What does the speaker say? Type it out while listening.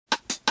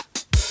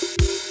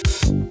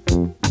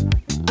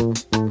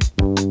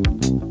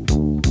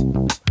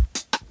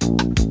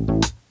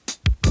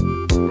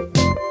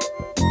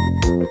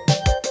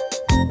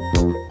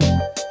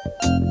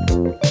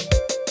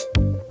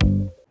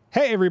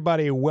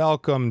everybody.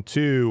 Welcome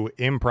to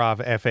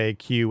Improv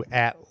FAQ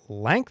at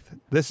Length.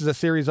 This is a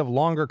series of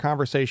longer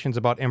conversations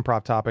about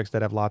improv topics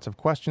that have lots of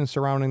questions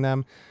surrounding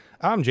them.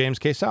 I'm James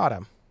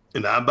Quesada.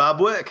 And I'm Bob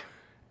Wick.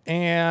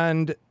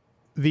 And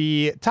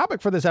the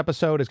topic for this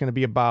episode is going to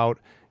be about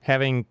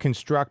having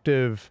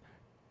constructive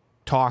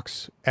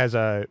talks as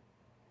a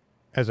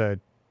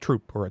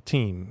troupe or a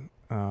team.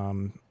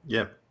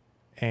 Yeah.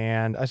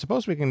 And I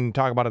suppose we can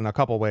talk about it in a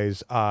couple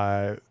ways.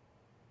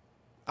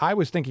 I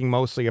was thinking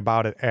mostly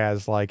about it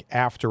as like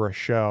after a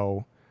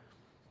show,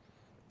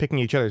 picking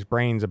each other's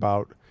brains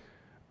about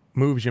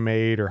moves you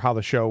made or how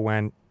the show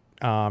went,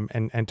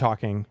 and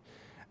talking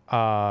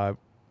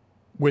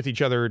with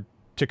each other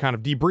to kind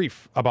of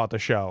debrief about the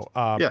show.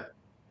 Yeah.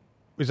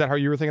 Is that how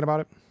you were thinking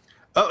about it?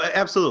 Oh,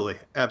 absolutely.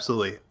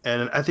 Absolutely.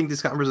 And I think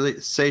these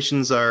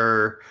conversations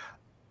are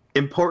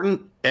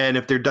important, and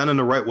if they're done in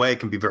the right way, it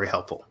can be very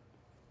helpful.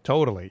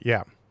 Totally.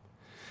 Yeah.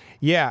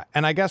 Yeah.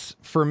 And I guess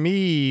for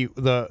me,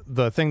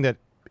 the thing that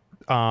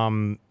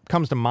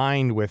comes to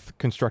mind with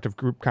constructive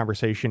group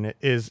conversation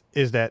is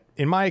that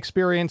in my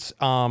experience,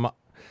 I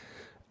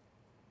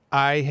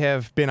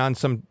have been on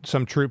some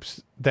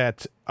troupes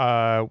that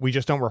we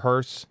just don't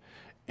rehearse,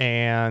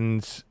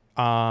 and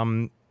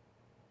I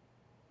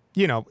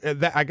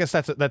guess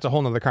that's a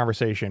whole nother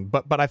conversation.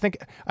 But I think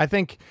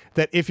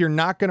that if you're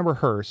not going to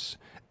rehearse,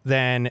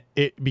 then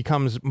it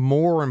becomes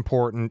more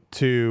important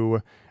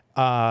to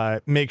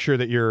make sure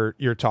that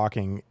you're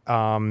talking,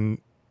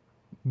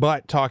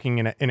 but talking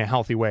in a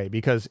healthy way.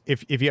 Because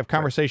if you have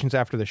conversations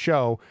after the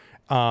show,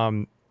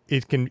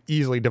 it can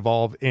easily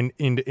devolve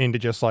into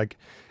just like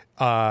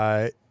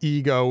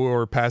ego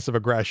or passive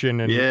aggression,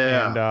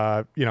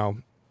 and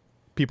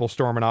people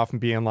storming off and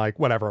being like,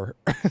 whatever.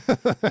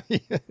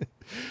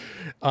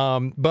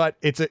 But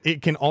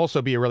it can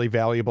also be a really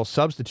valuable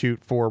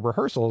substitute for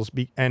rehearsals,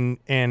 and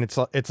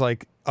it's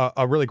like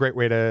a really great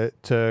way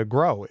to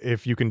grow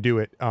if you can do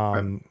it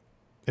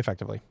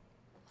effectively.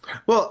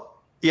 Well,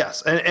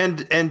 yes,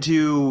 and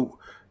to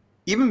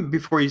even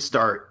before you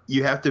start,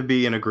 you have to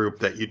be in a group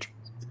that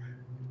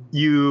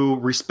you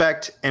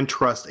respect and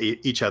trust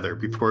each other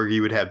before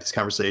you would have these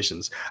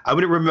conversations. I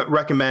wouldn't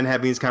recommend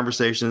having these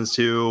conversations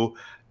to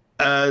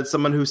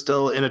someone who's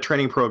still in a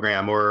training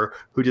program or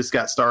who just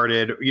got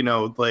started,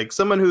 like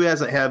someone who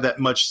hasn't had that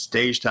much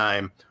stage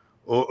time,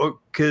 or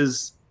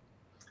because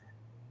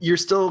you're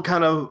still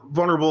kind of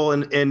vulnerable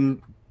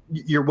in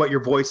what your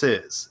voice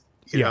is.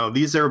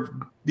 These are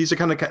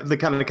kind of the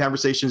kind of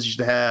conversations you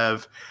should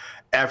have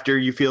after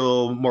you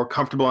feel more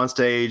comfortable on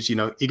stage.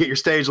 You get your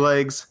stage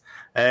legs,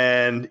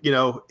 and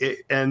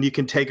and you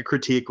can take a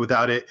critique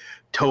without it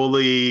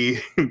totally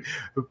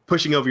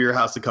pushing over your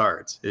house of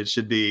cards. It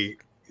should be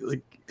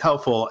like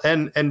helpful,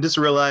 and just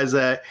realize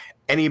that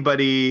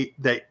anybody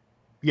that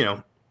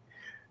and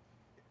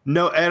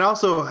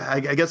also I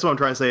guess what I'm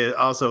trying to say is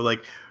also,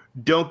 like,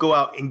 don't go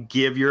out and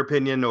give your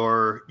opinion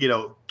or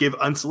give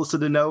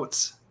unsolicited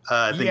notes.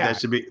 I think that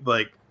should be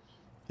like,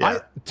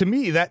 to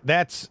me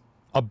that's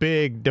a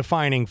big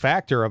defining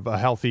factor of a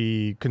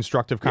healthy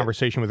constructive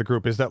conversation with a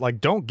group, is that,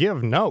 like, don't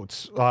give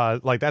notes.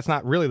 Like, that's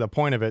not really the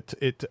point of it.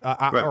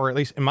 Right. Or at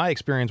least in my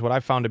experience, what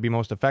I've found to be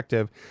most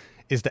effective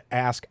is to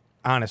ask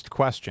honest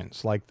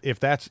questions. Like,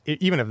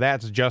 even if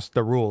that's just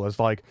the rule, is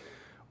like,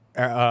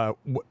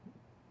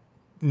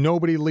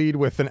 nobody lead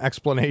with an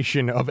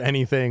explanation of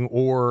anything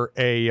or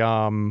a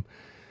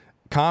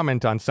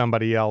comment on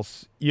somebody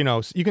else.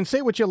 You can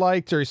say what you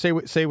liked or say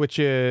what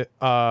you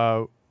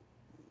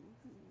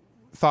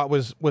thought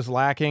was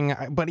lacking,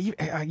 but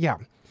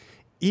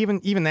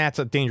even that's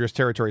a dangerous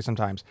territory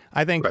sometimes.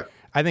 I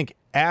think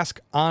ask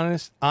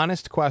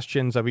honest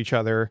questions of each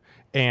other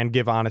and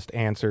give honest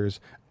answers.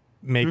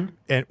 And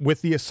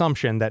with the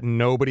assumption that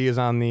nobody is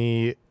on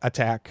the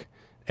attack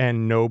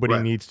and nobody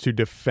needs to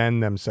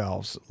defend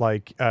themselves.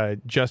 Like,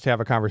 just have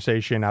a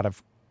conversation out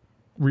of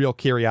real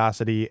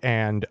curiosity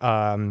and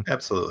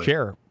absolutely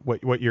share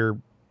what your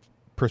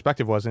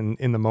perspective was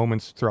in the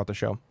moments throughout the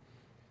show.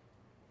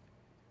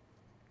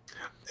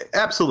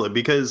 Absolutely,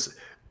 because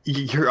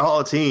you're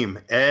all a team,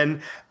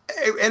 and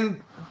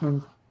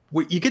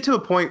you get to a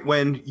point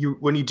when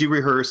you do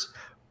rehearse,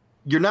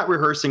 you're not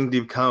rehearsing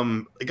to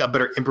become like a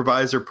better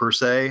improviser per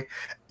se.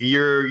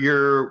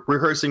 You're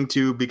rehearsing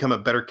to become a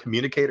better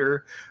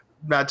communicator,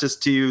 not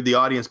just to the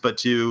audience, but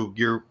to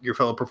your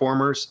fellow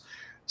performers.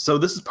 So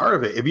this is part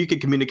of it. If you can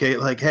communicate,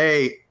 like,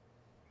 hey,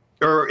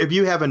 or if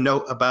you have a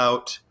note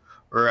about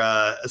or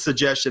a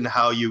suggestion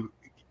how you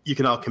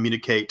can all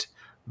communicate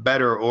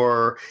better,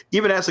 or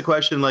even ask a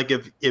question like,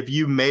 if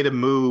you made a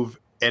move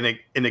and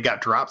it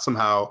got dropped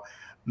somehow,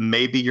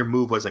 maybe your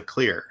move wasn't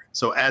clear.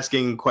 So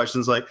asking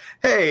questions like,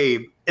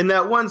 hey, in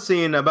that one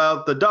scene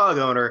about the dog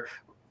owner,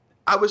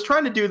 I was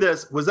trying to do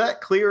this. Was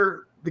that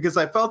clear? Because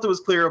I felt it was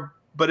clear,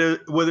 but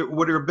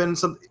would there have been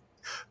something?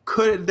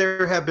 Could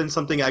there have been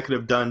something I could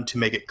have done to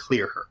make it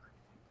clearer?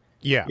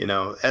 Yeah.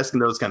 Asking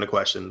those kind of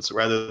questions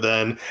rather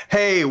than,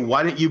 hey,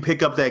 why didn't you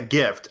pick up that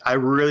gift? I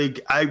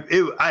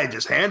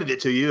just handed it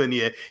to you and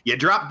you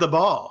dropped the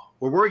ball.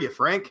 Where were you,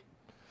 Frank?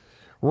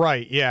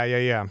 Right.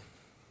 Yeah.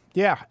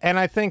 Yeah, and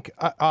I think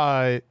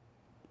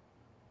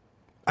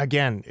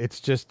again, it's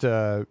just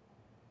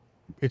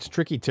it's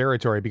tricky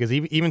territory because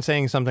even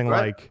saying something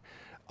Right.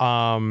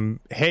 like,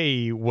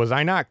 "Hey, was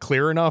I not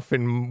clear enough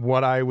in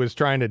what I was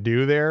trying to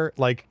do there?"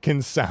 Like, can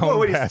Well, sound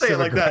when you say it passive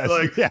like that,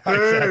 aggressive. like, Yeah,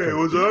 hey, exactly.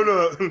 was I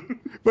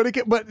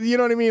not? But you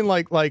know what I mean?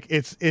 Like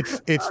it's I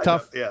know.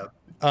 tough Yeah.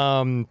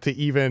 to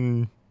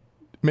even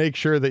make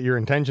sure that your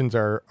intentions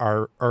are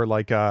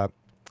like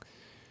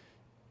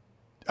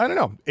I don't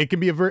know. It can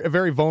be a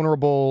very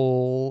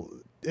vulnerable,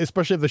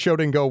 especially if the show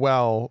didn't go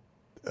well,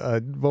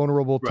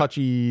 vulnerable, Right.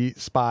 touchy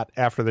spot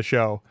after the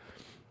show.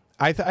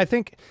 I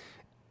think,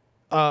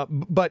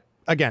 but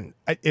again,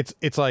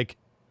 it's like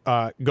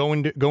go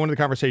into the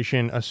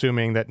conversation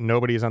assuming that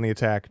nobody is on the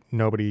attack,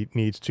 nobody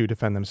needs to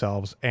defend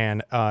themselves,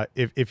 and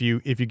if you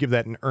give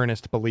that an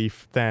earnest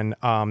belief, then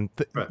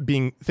Right.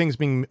 things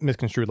being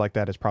misconstrued like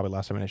that is probably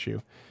less of an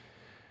issue.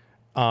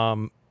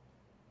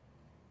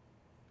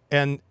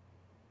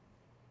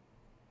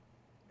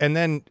 And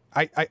then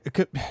I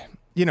could,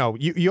 you know,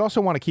 you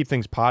also want to keep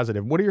things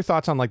positive. What are your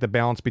thoughts on like the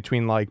balance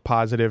between like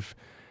positive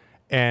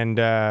and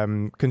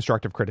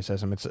constructive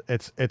criticism?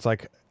 It's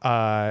like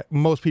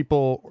most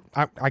people.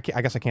 I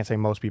guess I can't say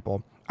most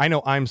people. I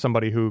know I'm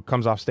somebody who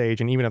comes off stage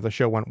and even if the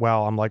show went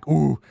well, I'm like,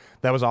 ooh,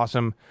 that was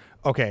awesome.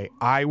 Okay,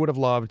 I would have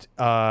loved,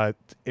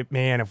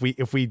 man,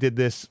 if we did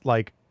this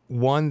like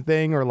one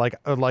thing or like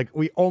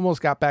we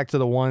almost got back to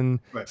the one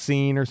Right.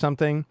 scene or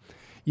something.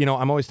 You know,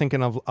 I'm always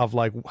thinking of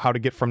like how to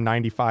get from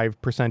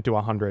 95% to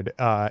 100.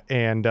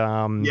 And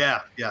Yeah.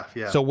 Yeah.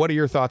 Yeah. so what are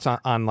your thoughts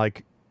on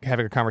like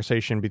having a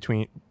conversation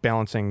between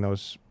balancing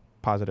those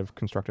positive,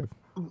 constructive?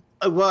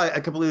 Well,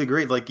 I completely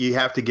agree. Like, you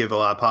have to give a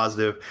lot of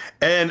positive.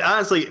 And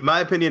honestly, my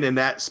opinion in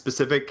that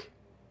specific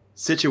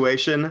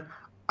situation,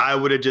 I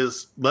would have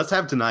just let's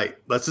have tonight.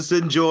 Let's just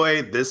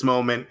enjoy this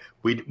moment.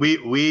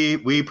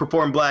 We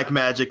performed black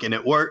magic and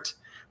it worked.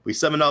 We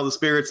summoned all the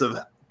spirits of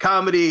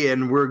comedy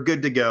and we're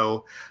good to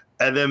go.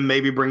 And then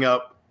maybe bring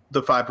up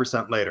the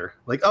 5% later.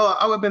 Like, oh,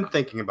 I've been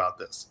thinking about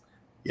this,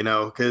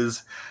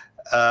 because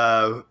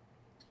uh,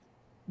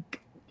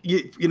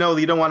 you know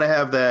you don't want to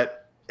have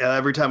that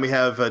every time we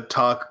have a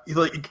talk.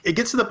 Like, it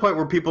gets to the point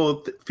where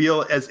people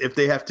feel as if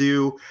they have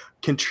to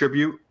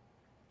contribute,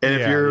 and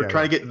if you're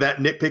trying to get that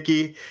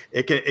nitpicky,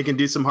 it can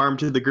do some harm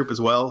to the group as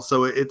well.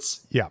 So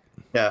it's Yeah.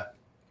 yeah.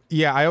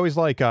 Yeah, I always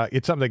like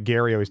it's something that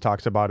Gary always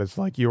talks about. Is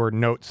like your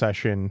note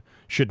session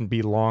shouldn't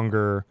be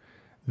longer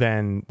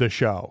than the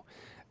show.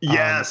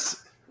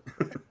 Yes.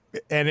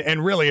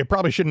 And really it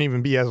probably shouldn't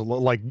even be as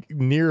like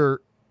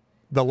near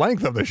the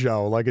length of the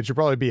show. Like it should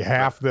probably be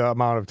half the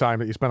amount of time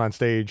that you spend on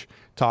stage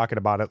talking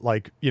about it,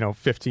 like,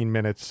 15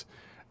 minutes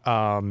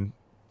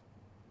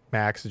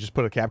max, to just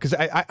put a cap. Because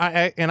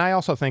I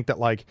also think that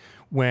like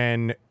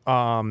when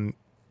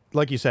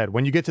like you said,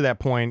 when you get to that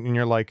point and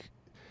you're like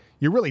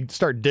you really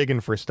start digging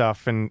for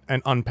stuff and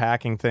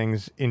unpacking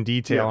things in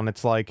detail, and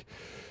it's like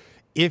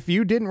if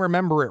you didn't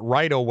remember it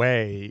right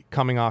away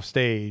coming off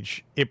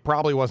stage, it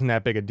probably wasn't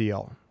that big a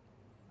deal.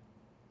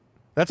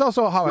 That's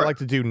also how I like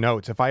to do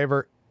notes. If I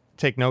ever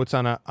take notes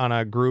on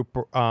a group,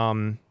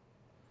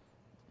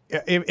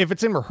 if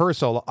it's in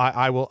rehearsal,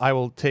 I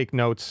will take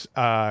notes,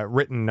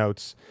 written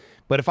notes.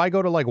 But if I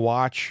go to like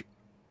watch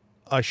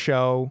a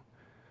show,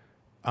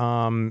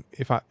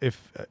 if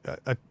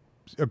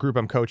a group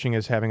I'm coaching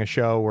is having a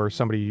show or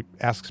somebody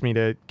asks me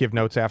to give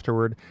notes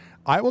afterward,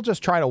 I will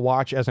just try to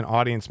watch as an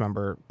audience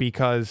member,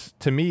 because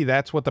to me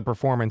that's what the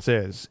performance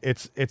is.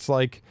 It's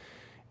like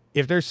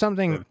if there's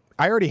something,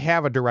 I already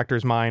have a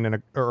director's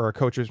mind or a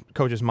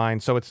coach's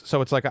mind, so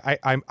it's like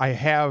I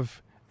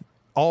have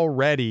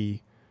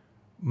already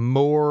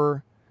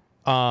more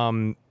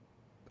of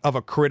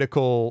a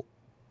critical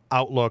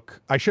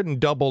outlook. I shouldn't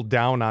double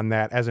down on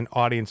that as an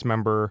audience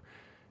member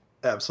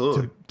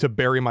Absolutely. to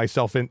bury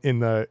myself in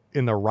the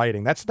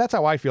writing. That's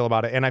how I feel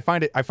about it, and I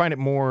find it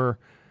more,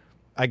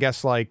 I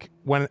guess, like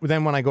when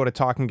I go to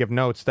talk and give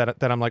notes, that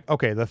I'm like,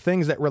 okay, the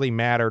things that really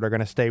mattered are going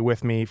to stay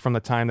with me from the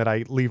time that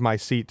I leave my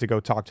seat to go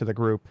talk to the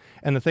group,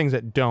 and the things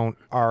that don't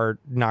are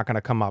not going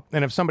to come up.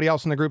 And if somebody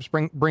else in the group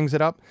brings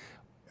it up,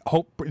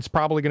 hope it's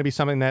probably going to be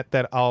something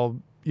that I'll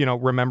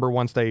remember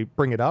once they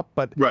bring it up.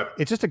 But Right.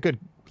 it's just a good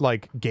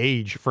like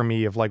gauge for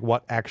me of like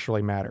what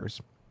actually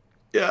matters.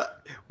 Yeah.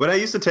 When I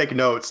used to take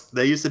notes,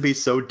 they used to be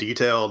so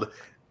detailed.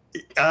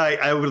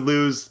 I would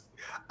lose.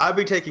 I'd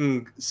be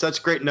taking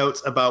such great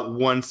notes about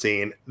one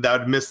scene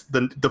that I'd miss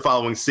the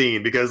following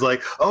scene because,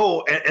 like,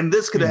 oh, and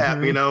this could have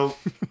happened.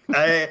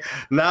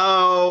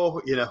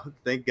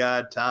 Thank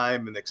God,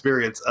 time and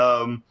experience.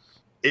 I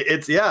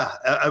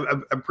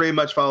pretty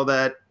much follow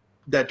that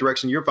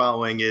direction you're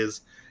following.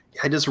 Is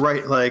I just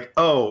write like,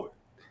 oh,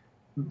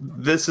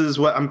 this is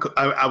what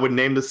I would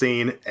name the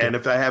scene, and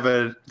if I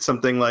have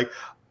something like,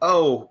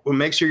 oh, well,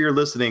 make sure you're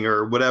listening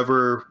or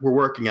whatever we're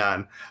working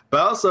on. But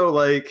also,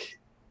 like,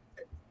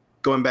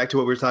 going back to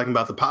what we were talking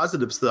about, the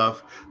positive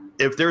stuff,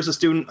 if there's a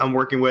student I'm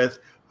working with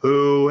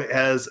who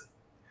has,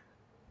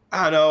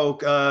 I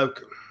don't know,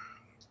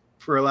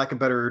 for lack of a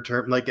better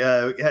term, like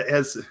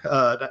has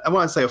I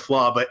want to say a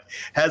flaw, but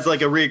has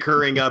like a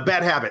reoccurring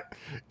bad habit.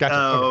 Gotcha.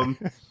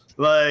 Okay.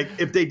 Like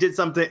if they did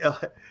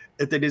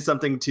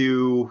something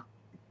to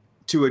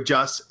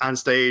adjust on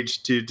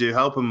stage to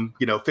help him,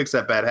 fix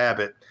that bad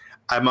habit,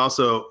 I'm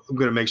going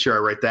to make sure I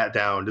write that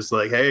down. Just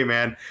like, hey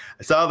man,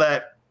 I saw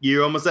that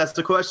you almost asked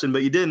a question,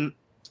 but you didn't.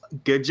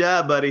 Good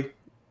job, buddy.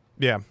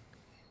 Yeah.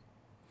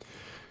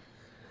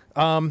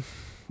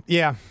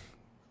 Yeah.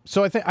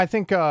 So I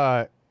think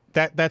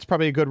that's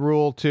probably a good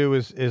rule too.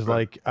 Is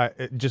right.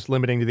 Like just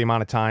limiting to the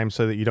amount of time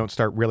so that you don't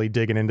start really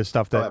digging into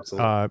stuff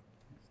that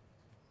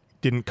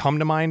didn't come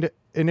to mind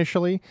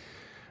initially.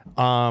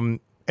 And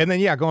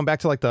then going back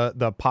to like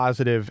the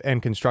positive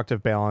and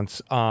constructive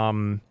balance.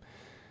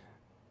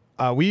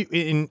 We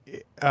in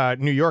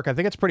New York, I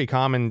think it's pretty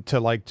common to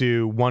like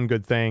do one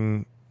good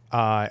thing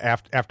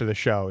after the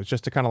show. It's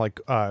just to kind of like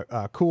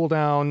cool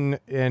down,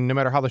 and no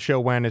matter how the show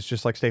went, it's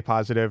just like stay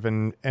positive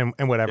and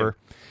whatever.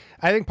 Yeah.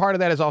 I think part of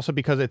that is also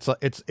because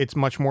it's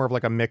much more of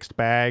like a mixed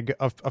bag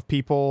of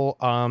people.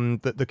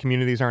 The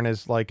communities aren't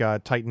as like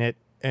tight knit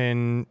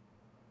in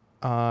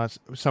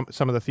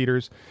some of the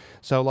theaters,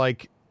 so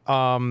like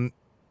you're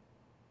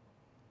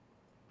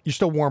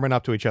still warming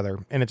up to each other,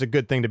 and it's a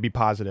good thing to be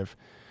positive.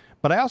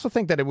 But I also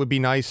think that it would be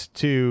nice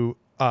to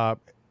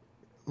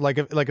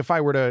if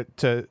I were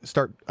to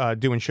start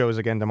doing shows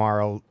again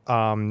tomorrow,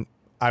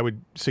 I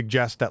would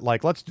suggest that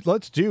like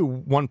let's do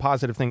one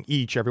positive thing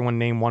each. Everyone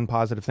name one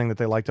positive thing that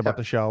they liked about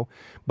the show,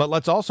 but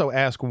let's also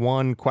ask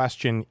one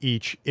question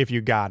each if you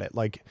got it.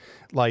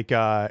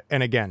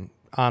 And again,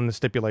 on the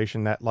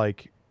stipulation that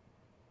like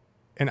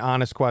an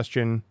honest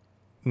question,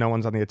 no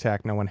one's on the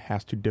attack, no one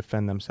has to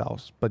defend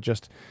themselves, but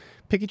just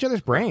pick each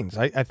other's brains.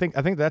 I think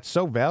that's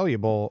so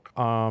valuable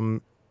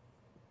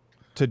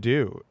to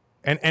do.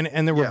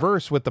 And the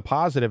reverse with the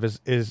positive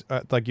is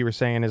like you were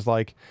saying, is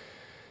like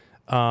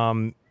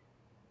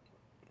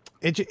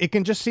it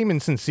can just seem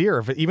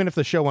insincere. Even if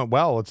the show went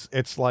well,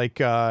 it's like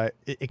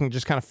it can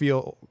just kind of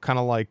feel kind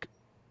of like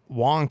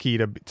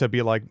wonky to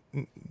be like,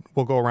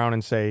 we'll go around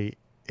and say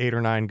 8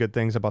 or 9 good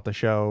things about the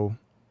show.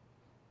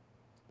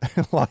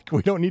 Like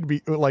we don't need to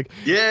be like,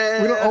 we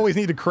don't always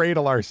need to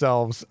cradle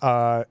ourselves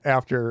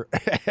after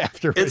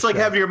it's like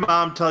having your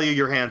mom tell you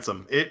you're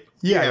handsome.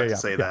 You have to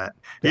say that.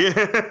 Yeah.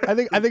 I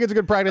think it's a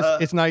good practice.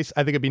 It's nice.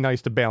 I think it'd be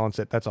nice to balance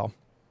it. That's all.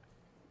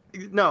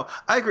 No,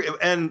 I agree.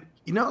 And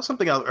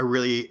something else I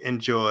really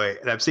enjoy,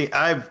 and I've seen,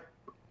 I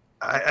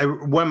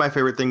one of my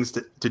favorite things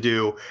to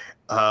do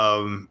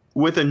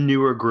with a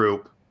newer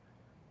group,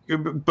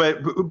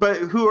 but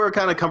who are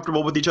kind of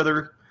comfortable with each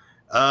other,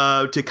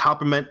 to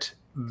complement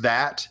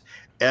that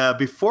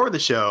before the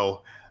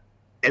show,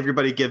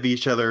 everybody give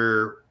each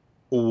other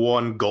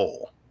one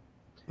goal.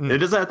 It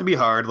doesn't have to be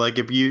hard. Like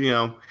if hey,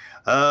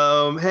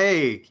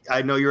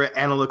 I know you're an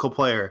analytical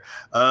player,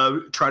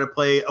 try to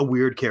play a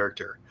weird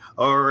character.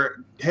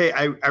 Or hey,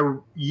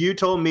 you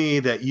told me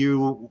that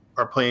you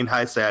are playing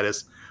high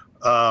status.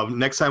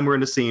 Next time we're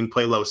in the scene,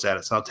 play low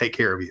status. I'll take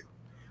care of you.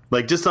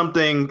 Like just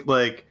something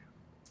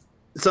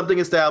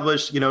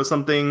established.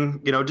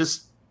 Something.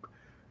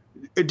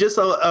 Just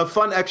a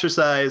fun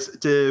exercise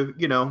to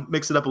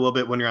mix it up a little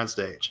bit when you're on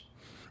stage.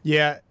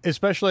 Yeah,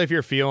 especially if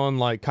you're feeling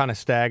like kind of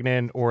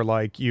stagnant, or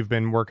like you've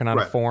been working on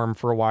a form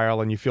for a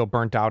while and you feel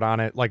burnt out on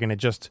it, like, and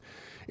it's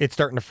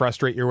starting to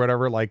frustrate you or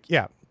whatever. Like,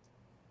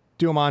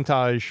 do a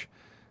montage,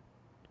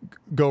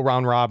 go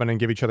round robin, and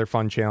give each other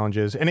fun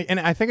challenges. And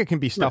I think it can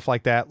be stuff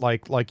like that.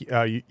 Like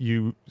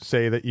you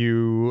say that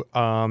you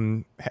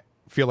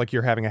feel like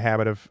you're having a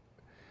habit of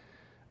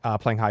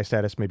playing high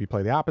status, maybe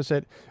play the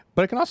opposite.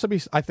 But it can also be,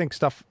 I think,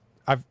 stuff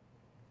I've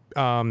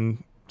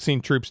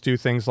seen troops do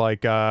things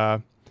like,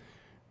 or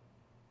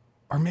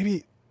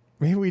maybe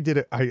we did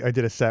it. I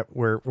did a set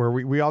where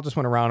we all just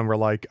went around and were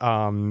like,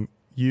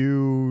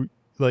 you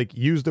like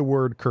use the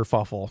word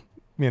kerfuffle,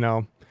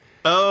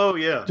 Oh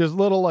yeah. Just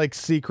little like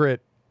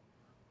secret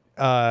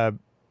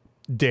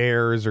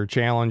dares or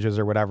challenges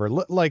or whatever.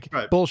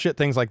 Bullshit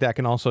things like that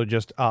can also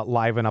just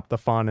liven up the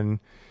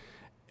fun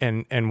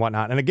and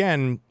whatnot. And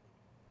again,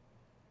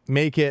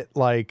 make it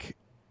like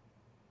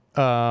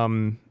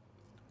a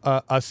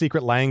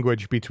secret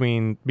language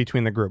between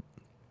the group,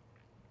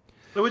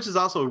 which is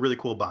also a really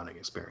cool bonding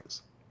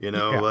experience.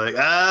 Like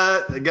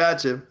I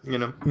got you.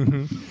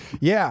 Mm-hmm.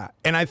 Yeah,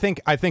 and I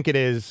think it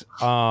is.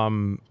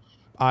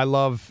 I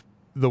love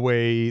the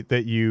way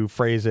that you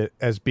phrase it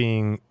as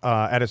being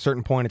at a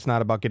certain point, it's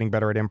not about getting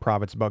better at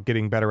improv; it's about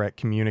getting better at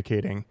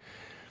communicating.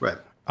 Right.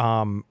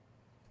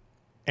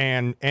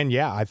 And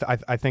yeah,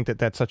 I think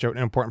that's such an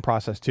important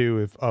process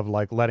too, of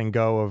like letting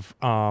go of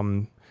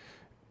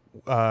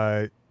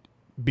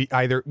be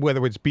either,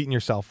 whether it's beating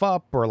yourself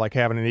up or like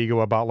having an ego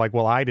about like,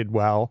 well, I did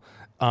well,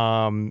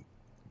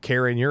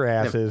 carrying your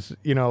asses,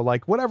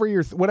 like whatever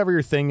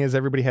your thing is.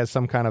 Everybody has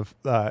some kind of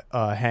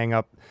hang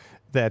up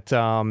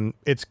that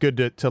it's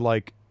good to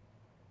like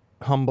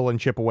humble and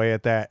chip away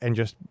at that and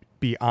just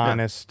be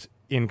honest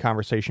in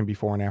conversation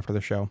before and after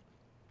the show.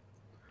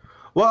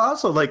 Well, I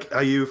also like how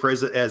you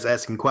phrase it as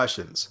asking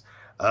questions.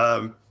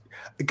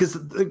 because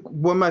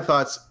one of my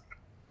thoughts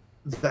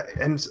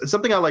and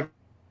something I like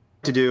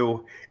to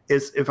do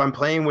is if I'm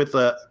playing with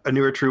a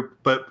newer troupe,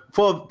 but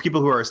full of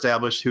people who are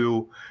established,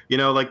 who,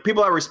 like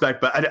people I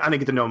respect, but I didn't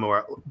get to know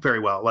more very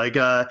well. Like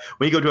when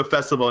you go to a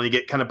festival and you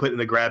get kind of put in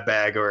the grab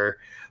bag or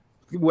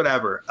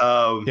whatever.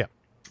 Yeah.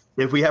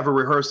 If we have a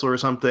rehearsal or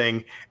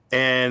something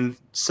and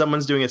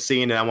someone's doing a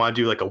scene and I want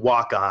to do like a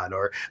walk on,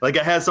 or like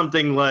I have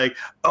something like,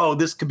 oh,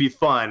 this could be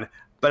fun,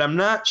 but I'm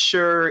not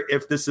sure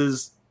if this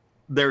is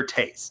their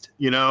taste,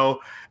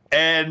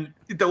 And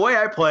the way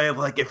I play,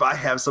 like if I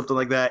have something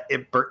like that,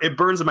 it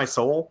burns in my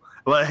soul.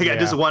 Like I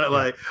just want it,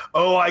 like,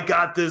 oh, I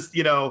got this,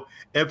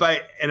 If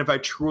I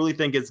truly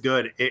think it's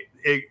good,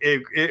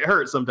 it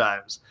hurts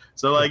sometimes.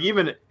 So like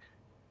even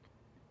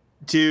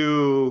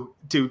to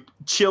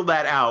chill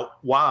that out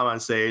while I'm on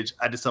stage,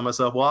 I just tell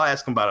myself, well, I'll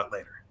ask them about it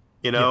later,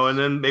 and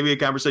then maybe a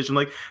conversation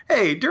like,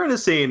 hey, during the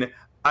scene,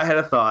 I had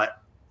a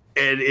thought,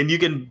 and you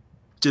can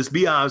just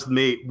be honest with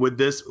me. Would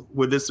this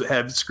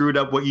have screwed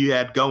up what you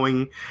had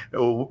going?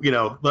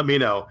 Let me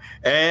know.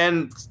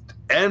 And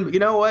you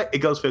know what? It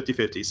goes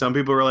 50-50. Some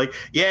people are like,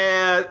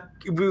 yeah,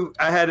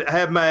 I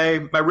had my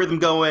rhythm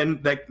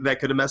going that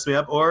could have messed me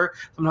up. Or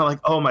somehow like,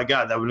 oh my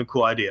God, that would have been a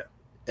cool idea.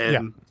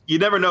 And you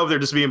never know if they're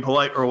just being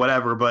polite or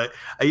whatever, but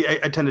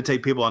I tend to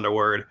take people on their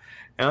word.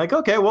 And like,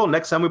 okay, well,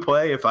 next time we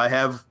play, if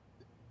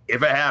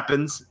it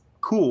happens,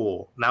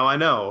 cool. Now I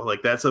know.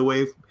 Like that's a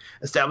way of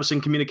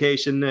establishing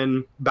communication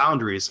and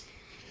boundaries.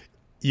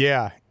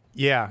 Yeah.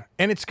 Yeah.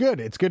 And it's good.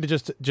 It's good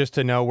to just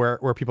to know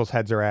where people's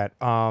heads are at.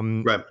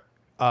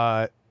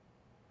 Right.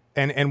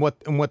 And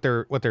what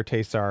their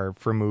tastes are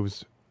for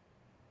moves.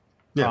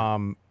 Yeah.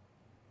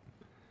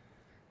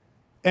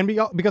 And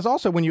because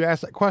also when you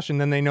ask that question,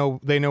 then they know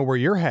where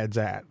your head's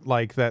at.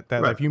 Like that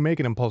Right. if you make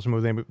an impulsive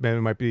move,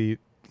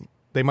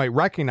 they might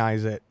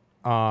recognize it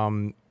a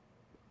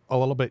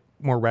little bit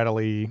more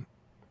readily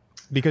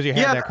because you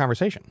had that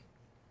conversation.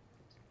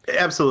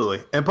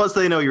 Absolutely. And plus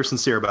they know you're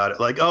sincere about it.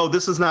 Like, oh,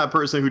 this is not a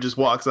person who just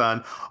walks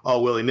on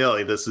all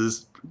willy-nilly. This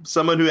is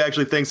someone who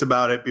actually thinks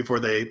about it before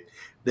they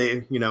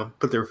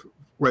put their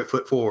right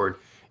foot forward.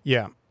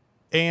 Yeah.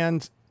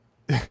 And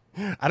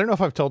I don't know if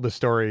I've told this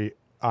story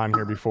on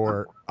here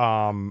before,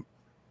 in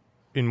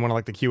one of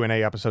like the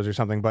Q&A episodes or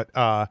something, but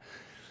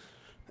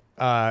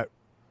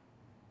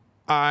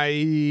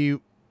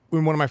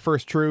in one of my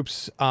first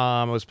troops,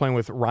 I was playing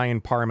with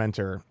Ryan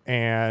Parmenter,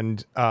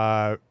 and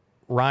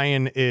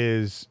Ryan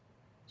is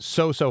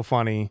so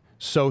funny,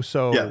 so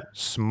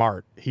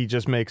smart. He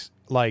just makes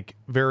like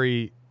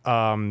very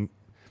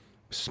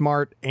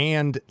smart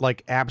and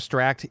like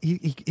abstract.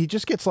 He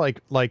just gets like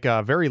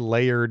very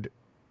layered,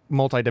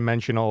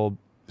 multidimensional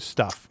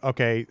stuff.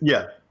 Okay.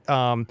 Yeah.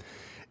 So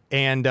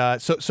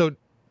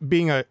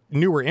being a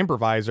newer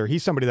improviser,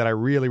 he's somebody that I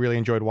really, really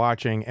enjoyed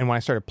watching. And when I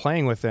started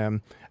playing with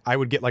him, I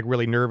would get like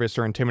really nervous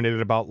or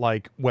intimidated about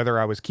like whether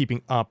I was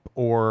keeping up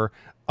or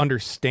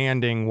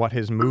understanding what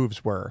his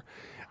moves were.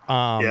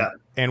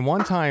 And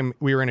one time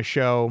we were in a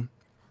show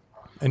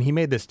and he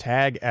made this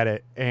tag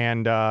edit,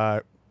 and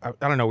I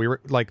don't know, we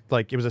were like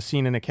it was a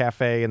scene in a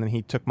cafe, and then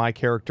he took my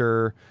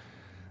character,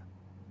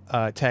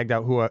 tagged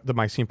out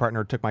my scene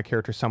partner took my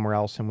character somewhere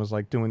else and was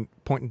like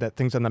pointing at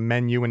things on the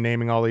menu and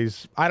naming all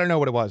these. I don't know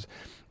what it was,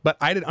 but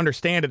I didn't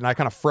understand it, and I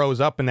kind of froze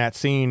up in that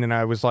scene, and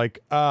I was like,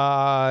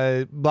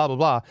 blah blah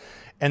blah.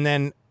 And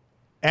then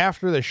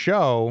after the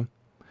show,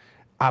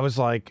 I was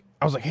like,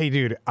 hey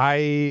dude,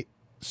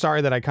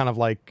 sorry that I kind of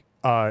like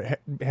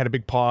had a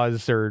big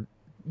pause or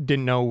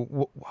didn't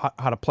know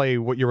how to play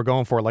what you were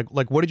going for. Like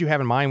what did you have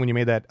in mind when you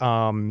made that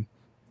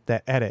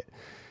edit?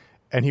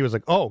 And he was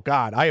like, oh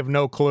God, I have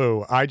no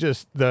clue.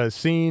 The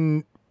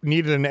scene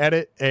needed an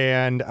edit,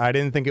 and I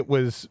didn't think it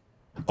was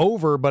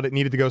over, but it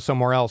needed to go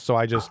somewhere else. So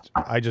I just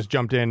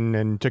jumped in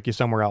and took you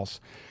somewhere else.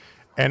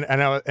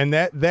 And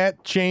that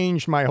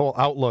changed my whole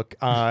outlook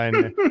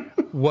on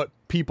what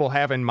people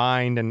have in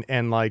mind,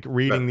 and like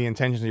reading the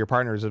intentions of your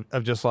partners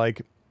of just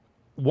like,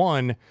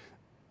 one,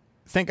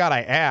 thank God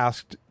I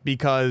asked,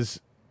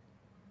 because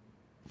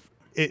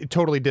it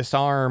totally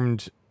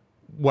disarmed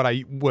what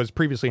I was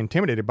previously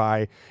intimidated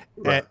by.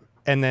 Right.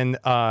 And then,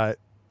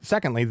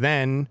 secondly,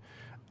 then,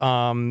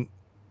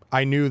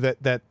 I knew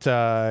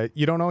that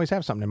you don't always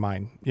have something in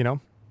mind, and you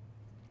don't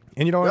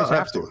always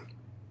have to.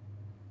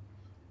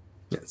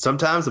 Yeah,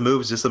 sometimes a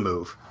move is just a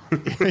move.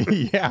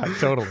 Yeah,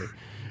 totally.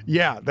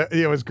 Yeah,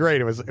 it was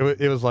great. It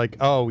was like,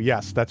 oh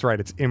yes, that's right.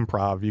 It's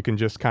improv. You can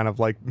just kind of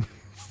like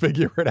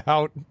figure it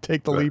out,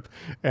 take the leap,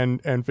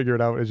 and figure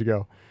it out as you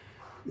go.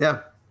 Yeah.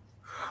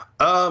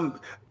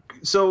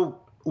 So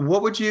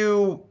what would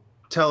you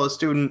tell a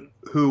student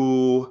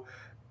who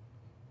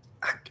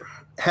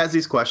has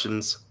these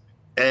questions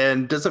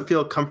and doesn't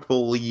feel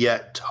comfortable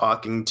yet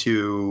talking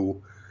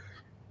to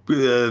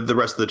the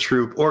rest of the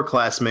troupe or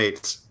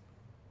classmates?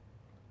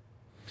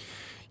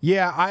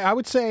 Yeah, I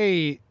would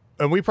say,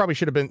 and we probably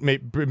should have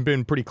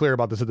been pretty clear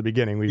about this at the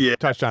beginning. We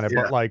touched on it,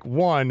 but like,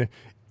 one,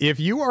 if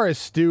you are a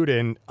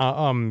student,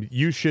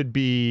 you should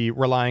be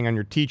relying on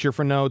your teacher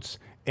for notes,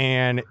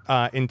 and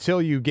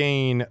until you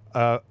gain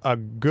a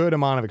good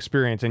amount of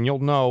experience, and you'll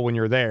know when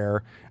you're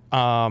there,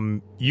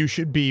 you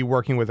should be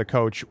working with a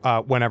coach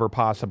whenever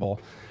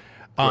possible.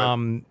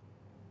 Right.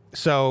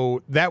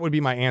 So that would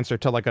be my answer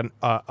to like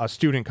a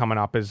student coming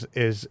up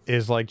is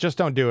like, just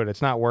don't do it.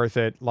 It's not worth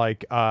it.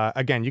 Like,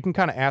 again, you can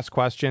kind of ask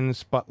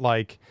questions, but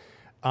like,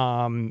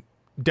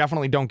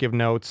 definitely don't give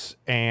notes.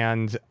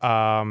 And,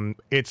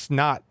 it's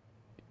not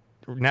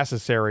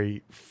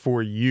necessary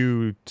for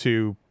you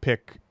to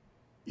pick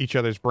each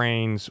other's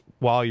brains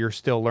while you're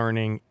still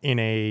learning in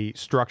a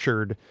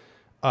structured,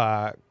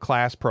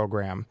 class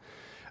program.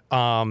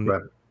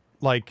 Right.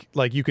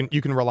 Like you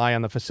can rely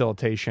on the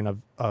facilitation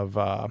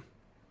of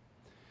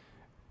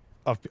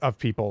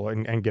people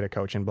and get a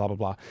coach and blah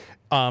blah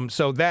blah.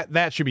 So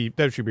that should be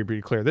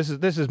pretty clear. This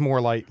is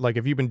more like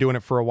if you've been doing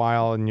it for a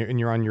while and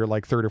you're on your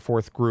like third or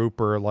fourth group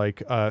or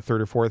like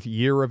third or fourth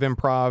year of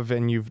improv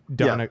and you've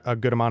done a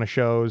good amount of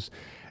shows,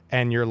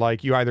 and you're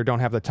like, you either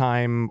don't have the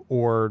time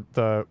or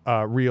the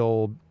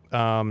real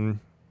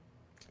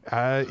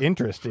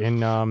interest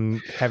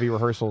in heavy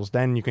rehearsals,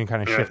 then you can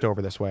kind of shift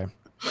over this way.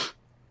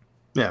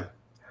 Yeah.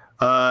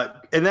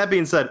 And that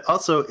being said,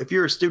 also, if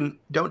you're a student,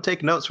 don't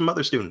take notes from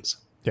other students.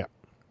 Yeah.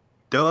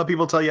 Don't let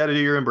people tell you how to do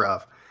your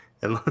improv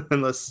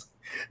unless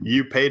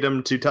you paid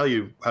them to tell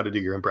you how to do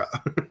your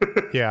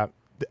improv. Yeah.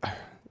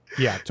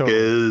 Yeah, totally.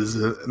 Because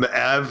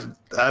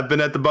I've been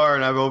at the bar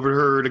and I've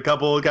overheard a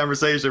couple of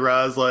conversations where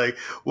I was like,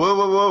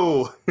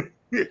 whoa.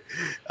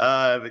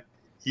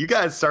 You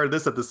guys started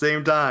this at the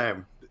same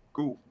time.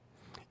 Cool.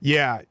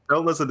 Yeah.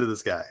 Don't listen to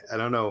this guy. I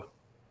don't know.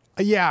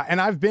 Yeah,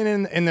 and I've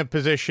been in the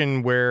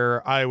position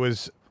where I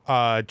was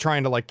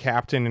trying to like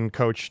captain and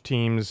coach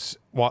teams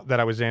that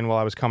I was in while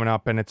I was coming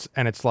up, and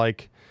it's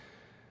like,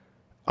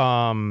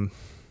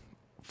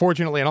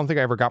 fortunately, I don't think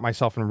I ever got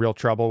myself in real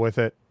trouble with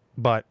it.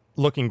 But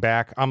looking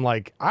back, I'm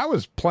like, I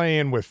was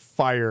playing with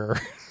fire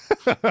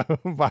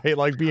by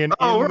like being in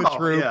the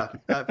troop,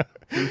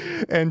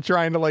 and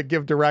trying to like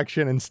give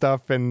direction and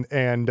stuff, and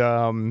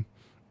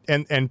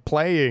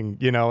playing,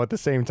 at the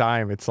same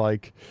time. It's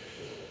like,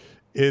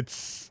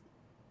 it's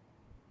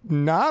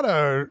not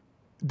a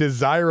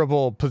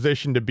desirable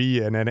position to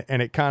be in,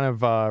 and it kind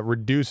of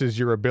reduces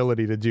your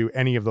ability to do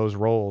any of those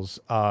roles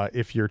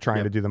if you're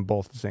trying to do them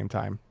both at the same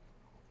time.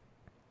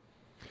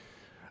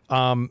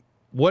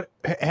 What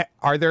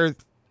are there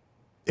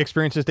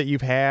experiences that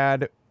you've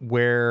had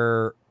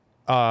where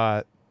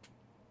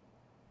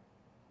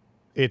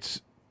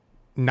it's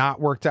not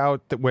worked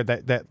out,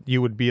 that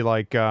you would be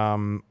like,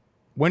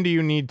 when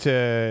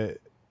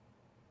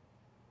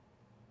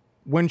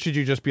should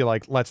you just be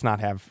like, let's not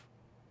have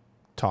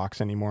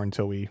talks anymore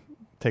until we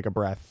take a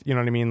breath? You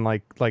know what I mean?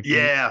 Like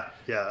yeah.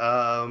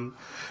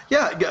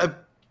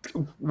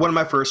 One of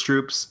my first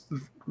troops,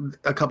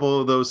 a couple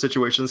of those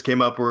situations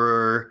came up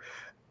where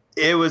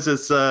it was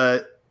this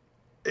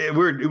we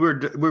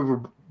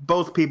were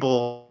both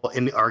people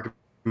in the argument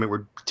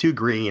were too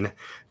green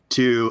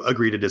to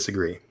agree to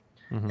disagree.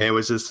 Mm-hmm. And it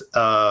was just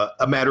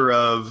a matter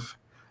of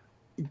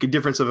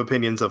difference of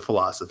opinions of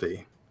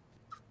philosophy.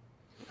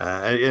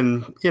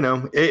 And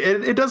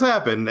it does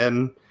happen,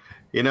 and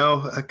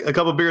a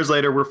couple beers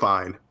later we're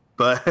fine.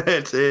 But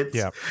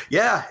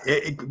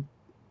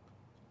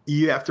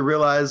you have to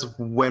realize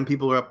when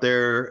people are up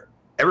there,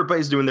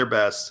 everybody's doing their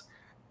best.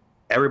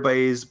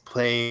 Everybody's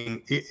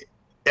playing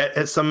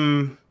at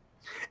some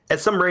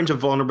range of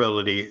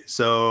vulnerability.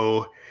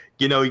 So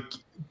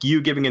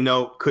you giving a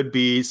note could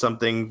be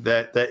something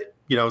that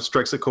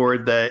strikes a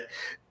chord that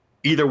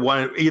either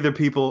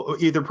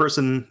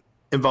person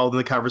involved in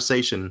the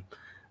conversation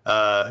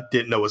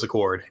didn't know was a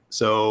chord.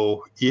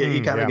 So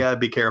you kind of got to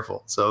be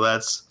careful. So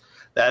that's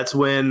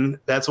why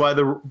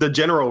the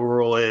general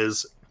rule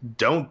is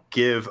don't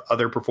give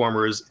other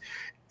performers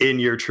in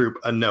your troupe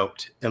a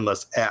note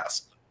unless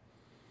asked.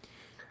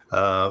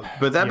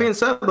 But that being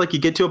said, like, you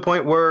get to a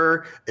point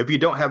where if you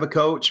don't have a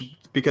coach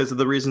because of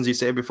the reasons you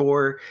said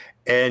before,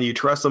 and you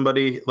trust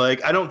somebody,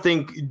 like, I don't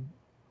think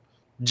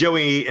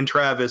Joey and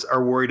Travis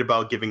are worried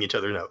about giving each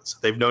other notes.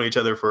 They've known each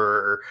other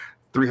for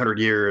 300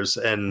 years,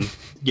 and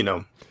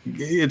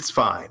it's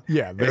fine.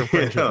 Yeah, their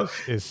friendship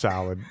is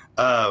solid.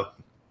 But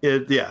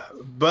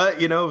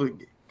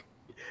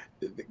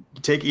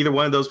take either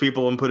one of those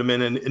people and put them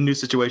in a new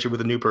situation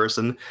with a new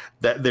person.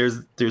 That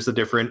there's a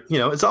different.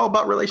 It's all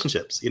about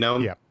relationships.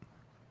 Yeah.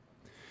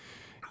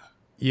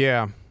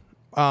 Yeah.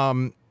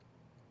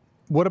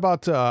 What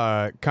about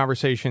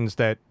conversations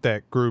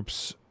that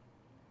groups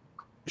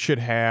should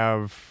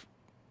have,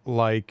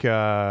 like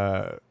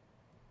about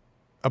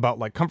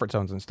like comfort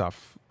zones and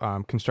stuff?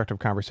 Constructive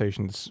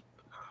conversations.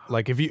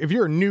 Like if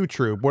you're a new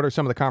troupe, what are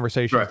some of the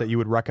conversations that you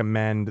would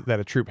recommend that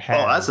a troupe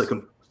has?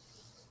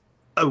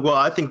 Well,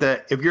 I think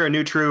that if you're a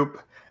new troupe,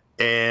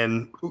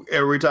 and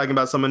are we talking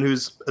about someone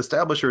who's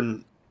established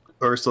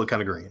or still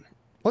kind of green?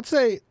 Let's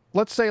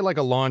say like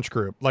a launch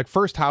group, like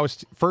first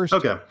house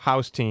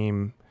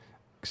team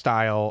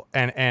style,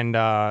 and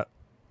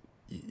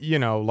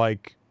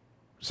like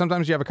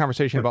sometimes you have a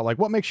conversation about like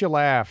what makes you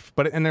laugh,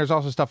 and there's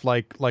also stuff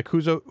like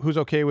who's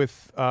okay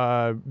with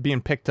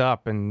being picked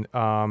up and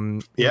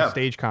in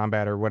stage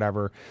combat or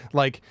whatever.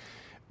 Like,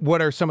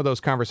 what are some of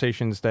those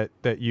conversations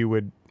that you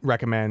would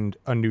recommend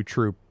a new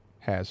troupe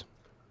has?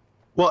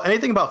 Well,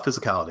 anything about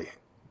physicality,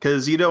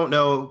 because you don't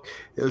know,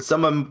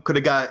 someone could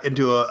have got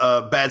into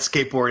a bad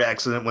skateboard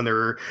accident when they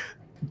were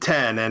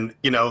 10, and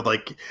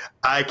like,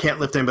 I can't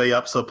lift anybody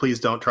up, so please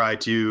don't try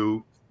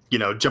to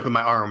jump in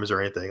my arms or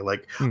anything.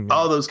 Like,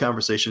 all those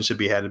conversations should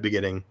be had at the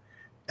beginning.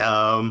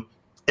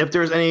 If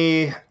there's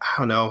any, I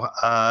don't know,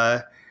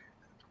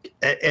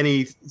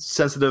 any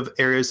sensitive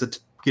areas that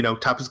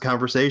topics of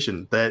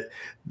conversation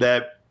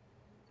that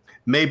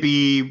may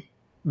be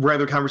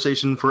regular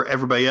conversation for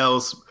everybody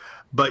else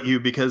but you,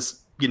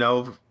 because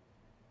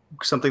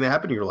something that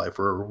happened in your life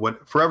or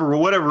for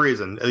whatever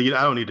reason. You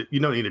don't need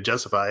to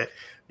justify it.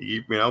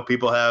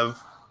 People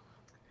have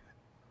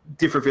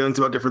different feelings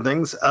about different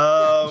things.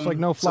 It's like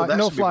no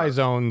fly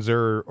zones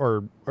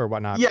or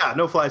whatnot. Yeah,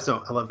 no fly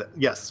zone. I love that.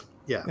 Yes.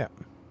 Yeah.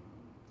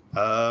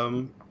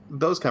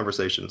 Those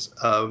conversations.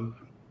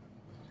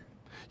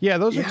 Yeah,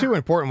 those are two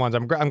important ones.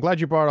 I'm glad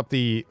you brought up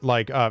the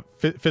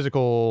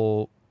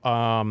physical.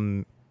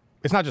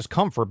 It's not just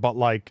comfort, but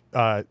like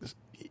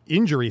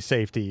injury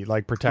safety,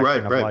 like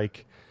protection of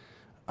like,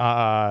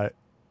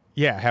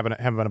 having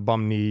a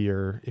bum knee,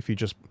 or if you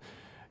just,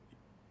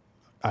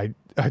 I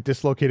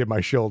dislocated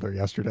my shoulder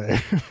yesterday.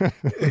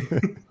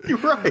 You're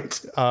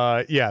right.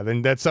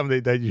 Then that's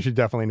something that you should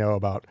definitely know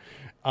about.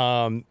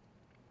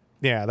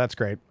 That's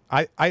great.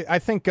 I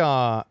think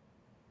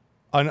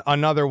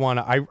another one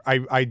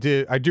I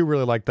do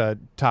really like the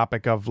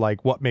topic of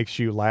like what makes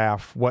you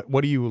laugh.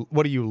 What do you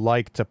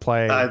like to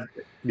play?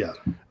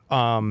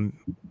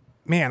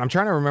 Man, I'm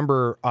trying to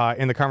remember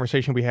in the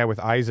conversation we had with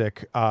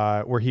Isaac,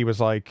 where he was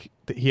like,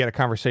 he had a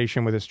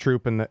conversation with his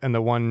troupe, and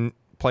the one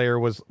player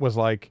was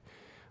like,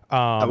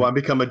 I want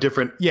to become a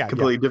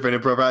completely different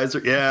improviser.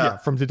 Yeah.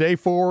 From today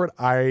forward,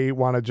 I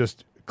want to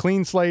just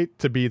clean slate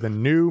to be the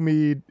new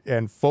me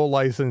and full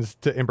license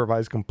to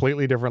improvise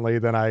completely differently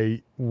than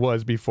I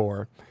was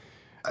before.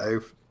 I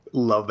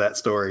love that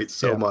story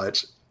so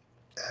much.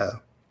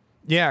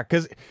 Yeah,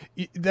 because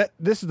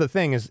this is the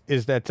thing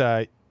is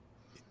that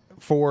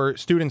for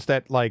students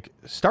that like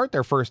start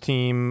their first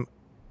team,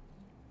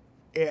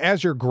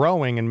 as you're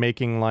growing and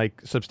making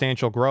like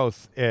substantial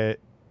growth,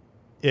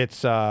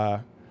 it's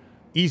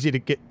easy to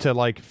get to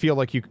like feel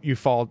like you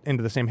fall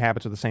into the same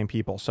habits with the same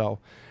people. So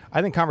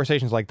I think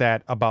conversations like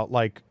that about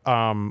like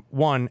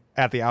one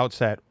at the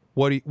outset,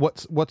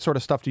 what sort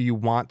of stuff do you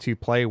want to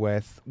play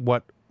with?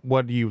 What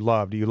do you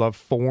love? Do you love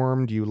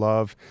form? Do you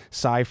love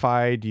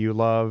sci-fi? Do you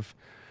love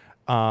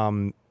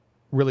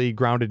really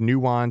grounded,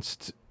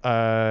 nuanced,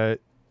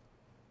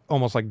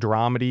 almost like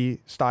dramedy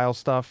style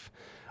stuff?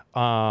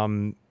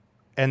 And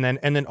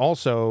then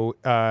also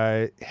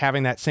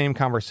having that same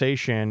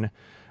conversation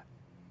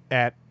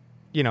at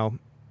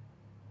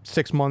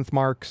 6-month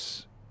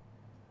marks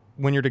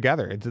when you're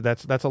together.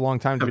 That's a long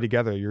time to be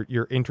together.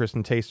 Your interests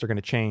and tastes are going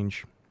to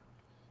change.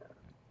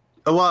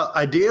 Well,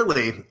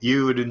 ideally,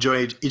 you would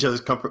enjoy each other's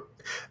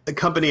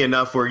company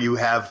enough where you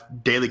have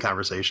daily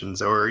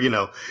conversations, or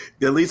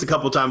at least a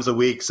couple times a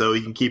week, so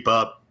you can keep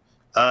up.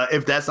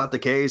 If that's not the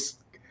case,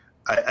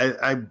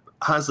 I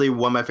honestly,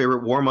 one of my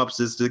favorite warm-ups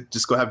is to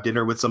just go have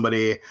dinner with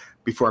somebody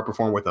before I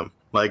perform with them.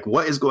 Like,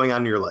 what is going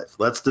on in your life?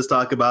 Let's just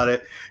talk about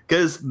it,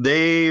 because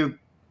they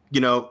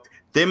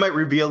might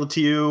reveal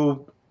to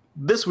you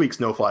this week's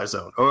no-fly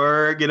zone,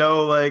 or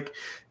like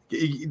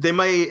they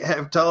might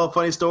tell a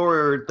funny story,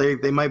 or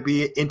they might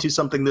be into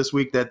something this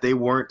week that they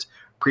weren't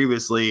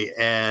previously,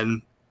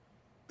 and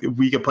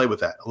we can play with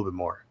that a little bit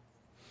more.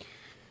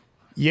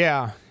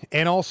 Yeah,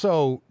 and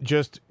also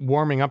just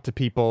warming up to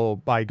people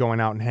by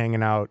going out and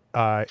hanging out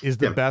is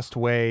the best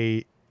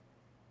way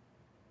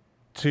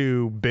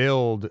to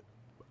build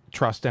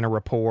trust and a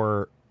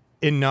rapport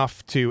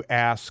enough to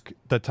ask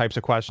the types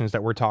of questions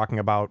that we're talking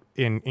about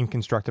in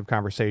constructive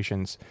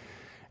conversations.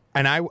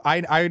 And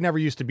I never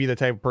used to be the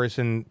type of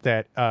person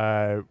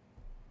that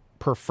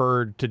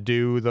preferred to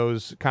do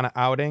those kind of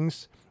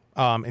outings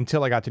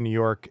until I got to New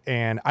York.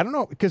 And I don't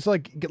know, because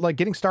like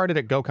getting started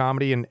at Go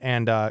Comedy and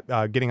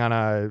getting on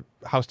a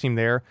house team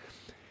there,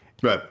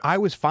 right, I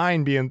was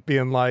fine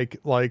being like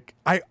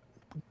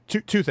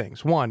two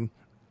things. One,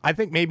 I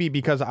think maybe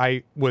because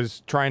I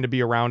was trying to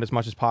be around as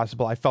much as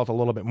possible, I felt a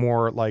little bit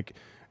more like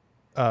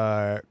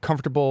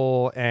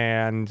comfortable,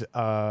 and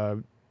I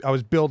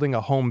was building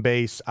a home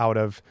base out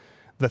of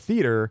the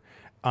theater,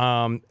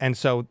 and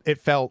so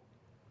it felt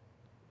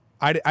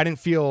I didn't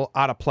feel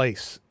out of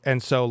place,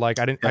 and so like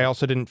I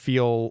also didn't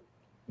feel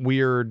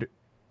weird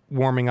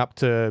warming up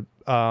to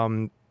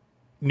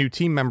new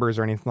team members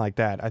or anything like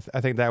that. I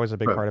think that was a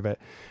big part of it.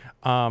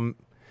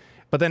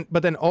 But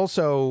then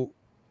also,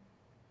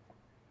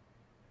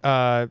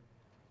 I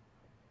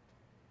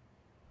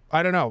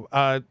don't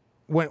know.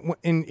 When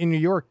in New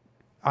York,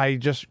 I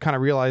just kind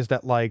of realized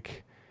that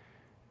like,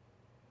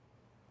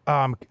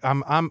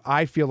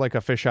 I feel like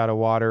a fish out of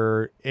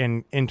water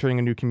in entering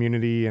a new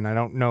community, and I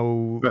don't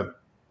know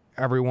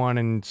everyone,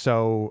 and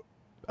so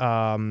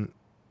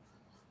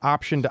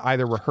option to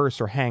either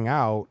rehearse or hang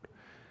out.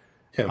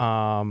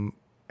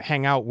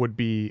 Hang out would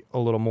be a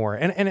little more,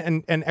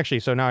 and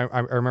actually, so now I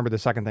remember the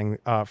second thing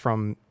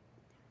from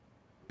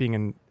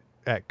being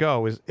at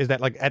Go is that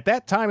like at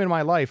that time in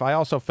my life, I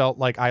also felt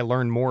like I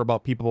learned more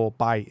about people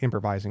by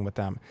improvising with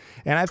them,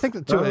 and I think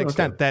that to an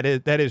extent that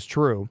is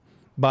true,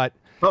 but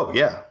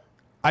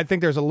I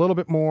think there's a little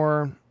bit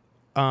more.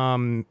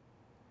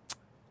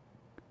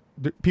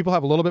 People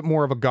have a little bit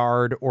more of a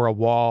guard or a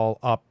wall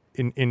up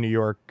in New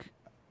York,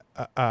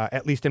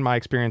 at least in my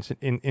experience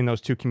in those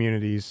two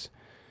communities,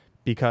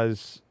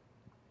 because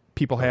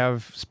people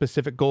have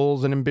specific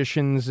goals and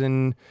ambitions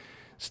and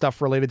stuff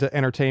related to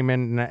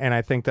entertainment. And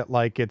I think that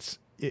like it's,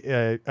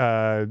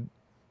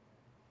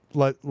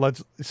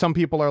 some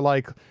people are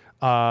like,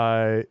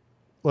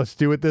 let's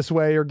do it this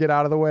way or get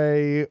out of the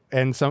way.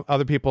 And some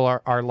other people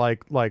are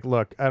like,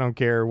 look, I don't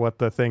care what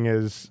the thing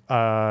is.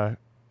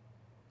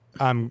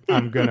 I'm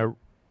gonna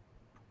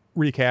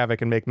wreak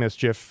havoc and make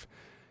mischief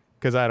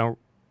because I don't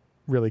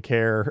really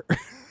care.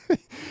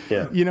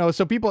 You know,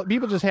 so people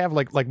just have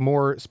like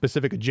more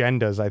specific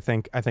agendas. I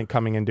think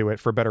coming into it,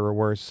 for better or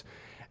worse,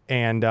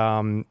 and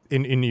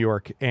in New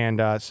York,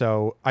 and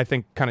so I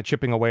think kind of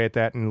chipping away at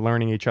that and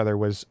learning each other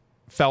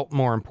felt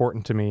more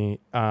important to me.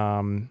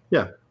 In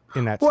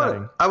that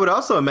setting. I would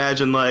also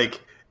imagine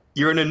like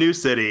you're in a new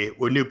city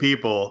with new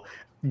people.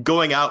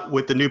 Going out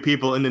with the new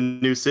people in the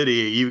new city,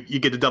 you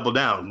get to double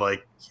down.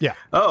 Like,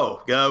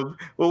 well,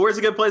 where's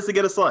a good place to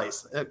get a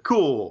slice?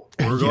 Cool.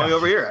 We're going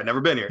over here. I've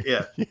never been here.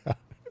 Yeah.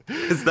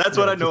 Because that's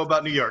what I know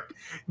about New York.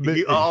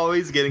 You're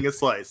always getting a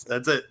slice.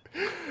 That's it.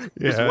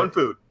 Just one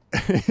food.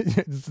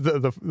 It's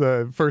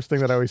the first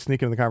thing that I always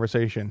sneak into the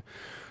conversation.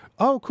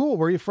 Oh, cool.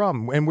 Where are you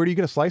from? And where do you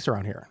get a slice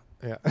around here?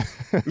 Yeah.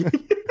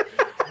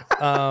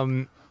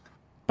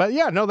 But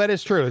yeah, no, that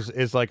is true.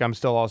 Is like I'm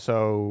still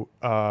also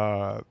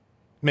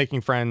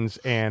making friends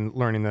and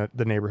learning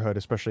the neighborhood,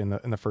 especially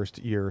in the first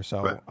year or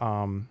so. Right.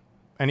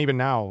 And even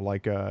now,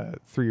 like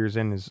 3 years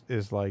in,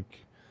 is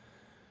like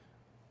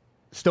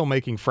still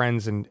making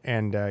friends and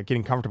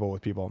getting comfortable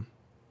with people.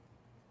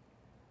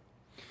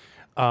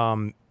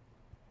 Yeah,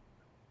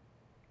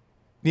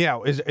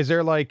 is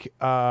there like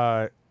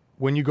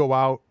when you go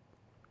out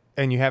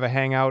and you have a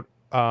hangout,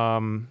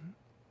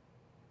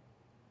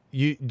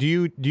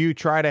 do you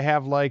try to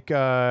have like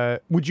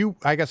would you,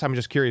 I guess I'm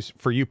just curious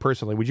for you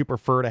personally, would you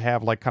prefer to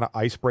have like kind of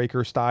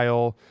icebreaker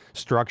style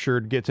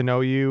structured get to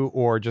know you,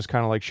 or just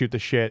kind of like shoot the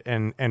shit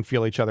and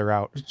feel each other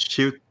out?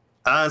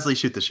 Honestly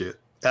shoot the shit.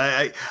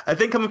 I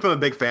think coming from a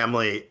big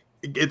family,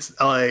 it's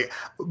like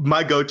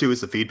my go-to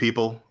is to feed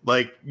people.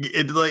 Like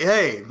it's like,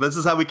 hey, this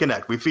is how we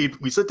connect. We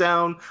sit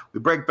down, we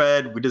break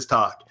bread, we just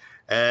talk.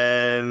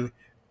 And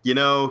you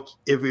know,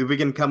 if we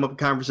can come up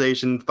with a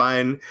conversation,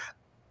 fine.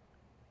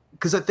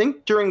 Because I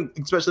think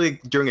especially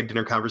during a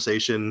dinner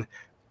conversation,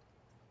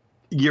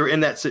 you're in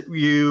that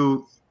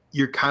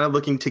you're kind of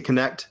looking to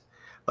connect.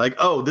 Like,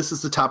 oh, this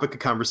is the topic of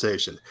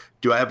conversation.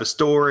 Do I have a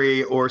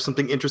story or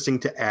something interesting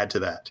to add to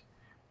that?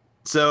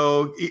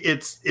 So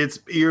it's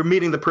you're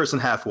meeting the person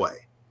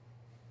halfway.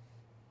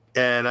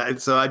 And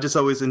so I just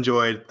always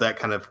enjoyed that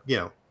kind of, you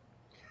know.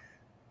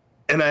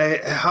 And I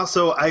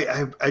also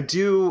I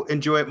do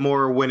enjoy it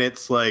more when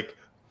it's like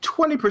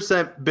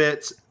 20%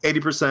 bits,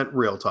 80%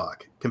 real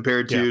talk,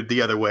 compared to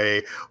the other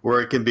way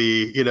where it can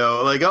be, you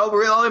know, like, oh,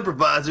 we're all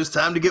improvisers.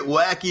 Time to get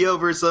wacky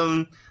over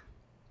some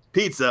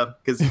pizza,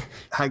 because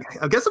I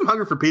guess I'm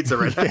hungry for pizza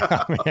right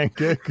now. Man,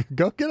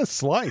 go get a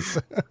slice.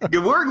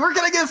 We're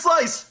gonna get a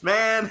slice,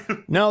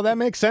 man. No, that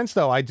makes sense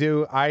though. I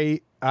do.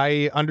 I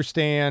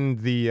understand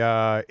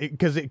the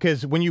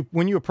because when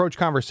you approach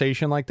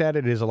conversation like that,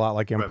 it is a lot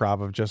like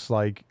improv, of just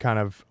like kind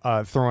of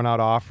throwing out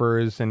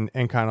offers and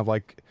kind of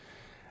like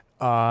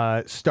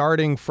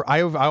starting for.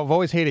 I've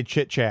always hated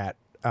chit chat,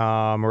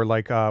 or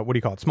like what do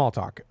you call it, small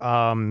talk,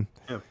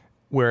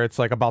 where it's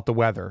like about the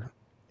weather.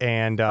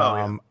 And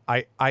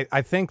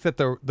I think that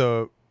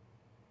the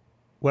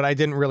what I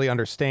didn't really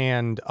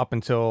understand up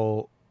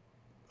until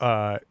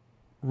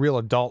real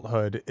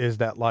adulthood is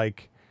that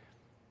like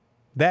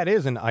that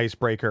is an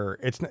icebreaker.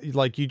 It's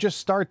like you just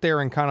start there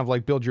and kind of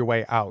like build your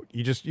way out.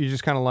 You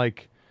just kind of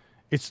like,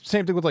 it's the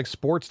same thing with like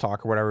sports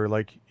talk or whatever.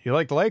 Like, you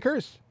like the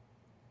Lakers?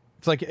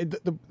 It's like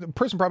the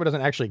person probably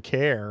doesn't actually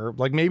care.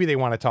 Like maybe they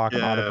want to talk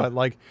about it, but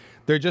like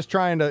they're just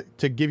trying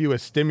to give you a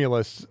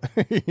stimulus,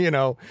 you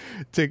know,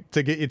 to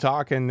get you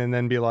talking and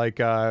then be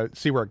like,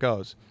 see where it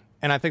goes.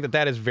 And I think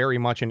that is very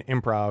much an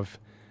improv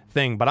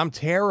thing, but I'm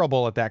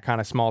terrible at that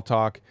kind of small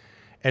talk.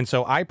 And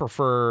so I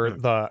prefer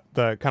the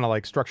kind of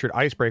like structured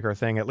icebreaker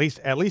thing, at least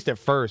at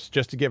first,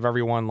 just to give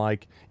everyone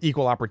like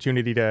equal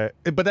opportunity to,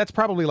 but that's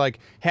probably like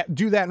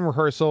do that in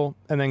rehearsal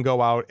and then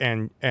go out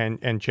and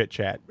chit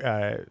chat.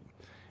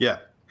 Yeah.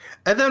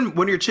 And then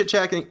when you're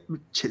chit-chatting,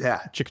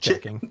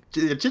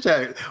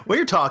 when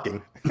you're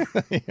talking,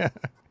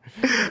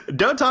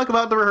 don't talk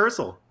about the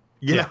rehearsal.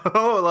 You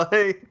know,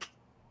 like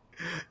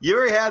you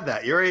already had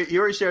that. You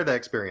already shared that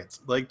experience.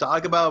 Like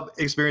talk about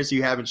experience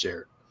you haven't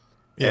shared.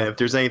 Yeah. And if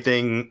there's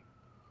anything,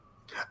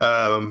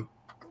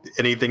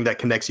 Anything that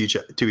connects you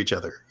to each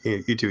other,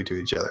 you two to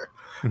each other.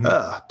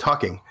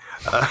 Talking.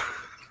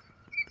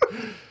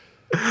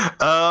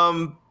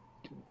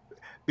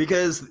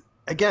 Because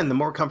again, the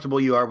more comfortable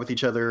you are with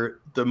each other,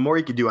 the more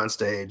you can do on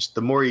stage,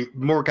 the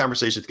more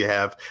conversations you can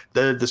have,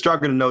 the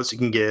stronger the notes you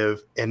can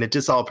give, and it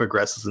just all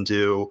progresses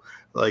into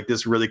like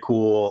this really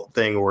cool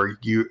thing where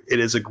it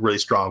is a really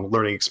strong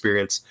learning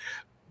experience,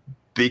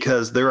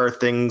 because there are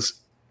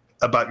things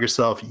about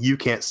yourself you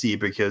can't see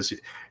because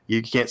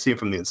you can't see them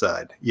from the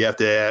inside. You have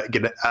to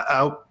get it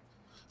out.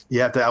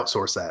 You have to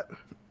outsource that.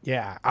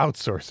 Yeah,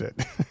 outsource it.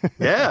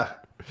 Yeah.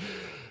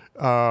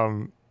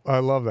 I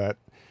love that.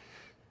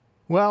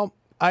 Well,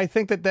 I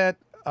think that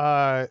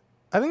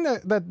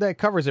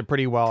covers it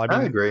pretty well. I mean,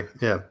 I agree.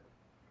 Yeah.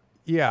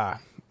 Yeah.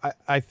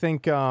 I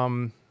think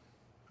my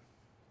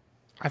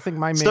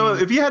main. So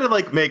if you had to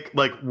make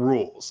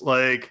rules,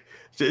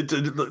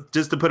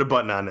 just to put a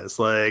button on this,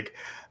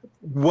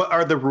 what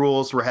are the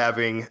rules for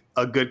having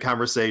a good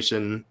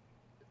conversation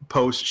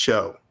post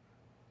show?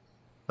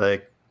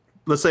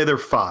 Let's say there are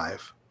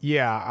 5.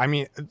 Yeah. I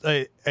mean,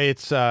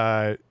 it's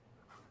yeah.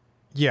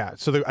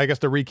 So I guess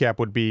the recap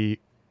would be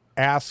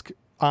ask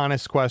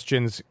honest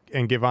questions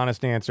and give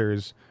honest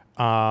answers.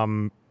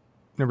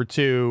 Number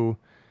 2,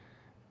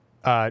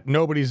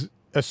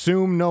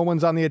 assume no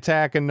one's on the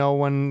attack and no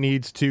one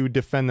needs to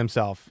defend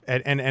themselves.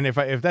 And if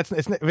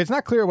it's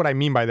not clear what I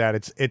mean by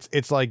that,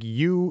 it's like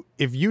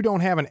if you don't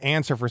have an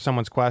answer for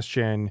someone's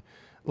question,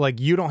 like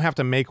you don't have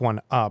to make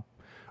one up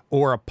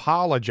or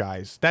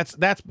apologize. That's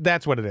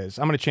what it is.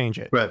 I'm going to change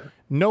it. Right.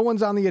 No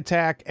one's on the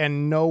attack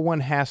and no one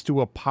has to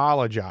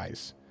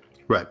apologize.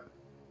 Right.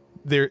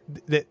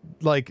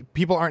 Like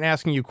people aren't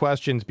asking you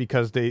questions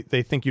because they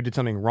think you did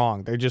something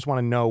wrong. They just want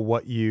to know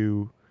what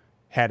you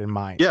had in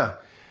mind. Yeah.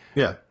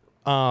 Yeah.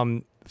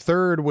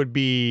 Third would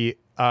be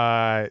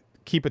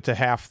keep it to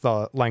half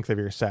the length of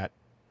your set.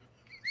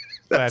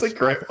 That's a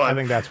great one. I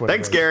think that's what.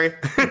 Thanks, Gary.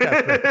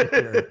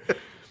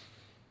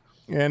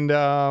 And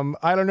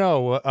I don't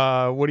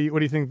know. What do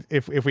you think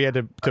if we had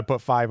to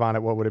put 5 on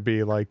it? What would it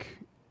be like?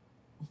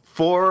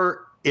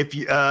 If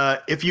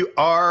you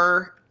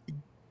are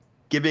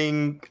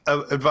giving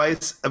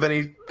advice of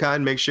any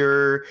kind, make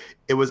sure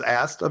it was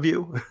asked of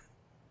you.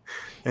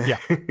 Yeah.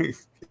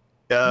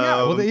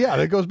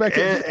 That goes back to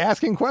just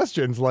asking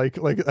questions. Like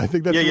I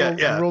think that's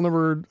rule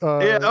number.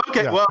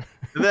 Okay. Yeah. Well,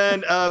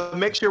 then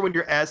make sure when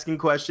you're asking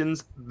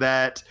questions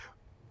that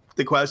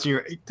the question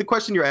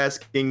you're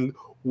asking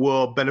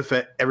will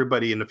benefit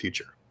everybody in the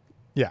future.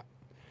 Yeah.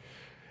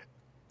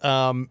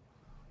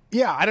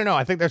 Yeah. I don't know.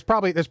 I think there's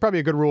probably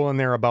a good rule in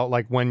there about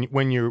like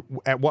when you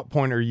at what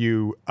point are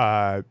you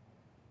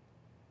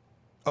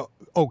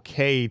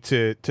okay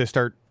to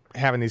start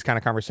having these kind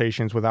of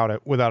conversations without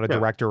a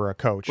director or a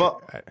coach.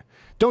 Well,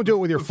 don't do it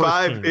with your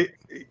first team.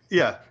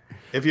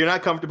 If you're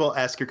not comfortable,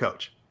 ask your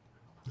coach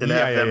and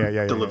have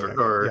them deliver.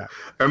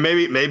 Or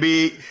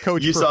maybe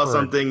coach you saw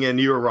something and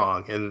you were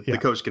wrong, and the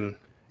coach can.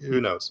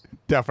 Who knows?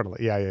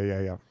 Definitely.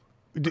 Yeah.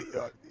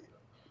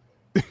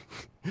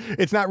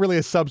 It's not really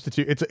a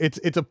substitute.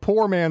 It's a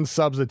poor man's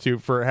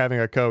substitute for having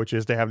a coach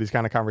is to have these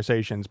kind of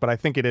conversations. But I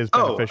think it is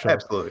beneficial. Oh,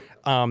 absolutely.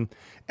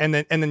 And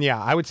then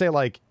I would say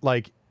like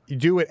you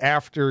do it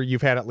after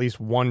you've had at least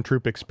one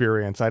troop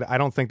experience. I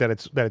don't think that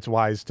it's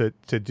wise to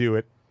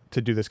do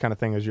this kind of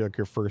thing as your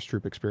first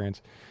troop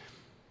experience.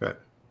 Right.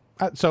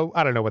 So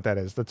I don't know what that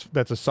is.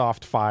 That's a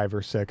soft 5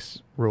 or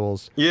 6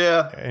 rules.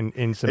 Yeah. And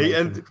in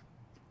summation.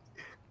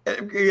 I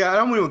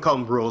don't even call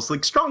them rules,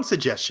 like strong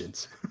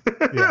suggestions.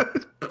 Yeah.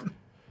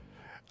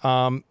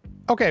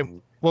 Okay.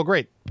 Well,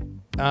 great.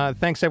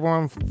 Thanks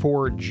everyone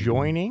for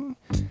joining.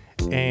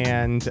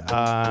 And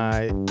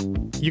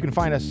you can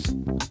find us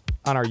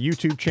on our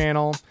YouTube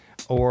channel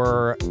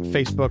or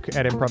Facebook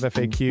at Improv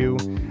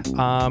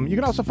FAQ. You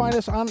can also find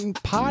us on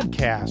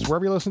podcasts,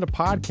 wherever you listen to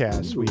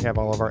podcasts. We have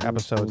all of our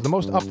episodes. The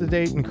most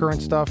up-to-date and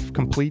current stuff,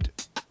 complete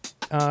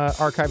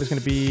archive is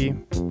going to be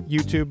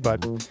YouTube,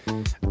 but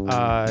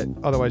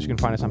otherwise you can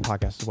find us on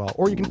podcasts as well.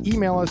 Or you can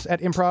email us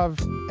at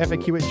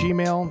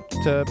improvfaq@gmail.com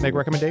to make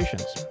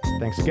recommendations.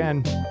 Thanks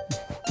again.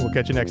 We'll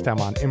catch you next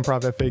time on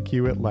Improv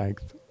FAQ at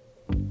length.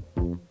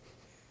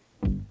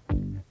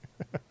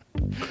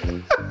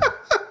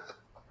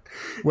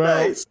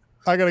 Well, nice.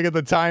 I got to get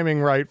the timing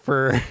right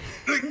for...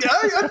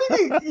 I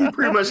think you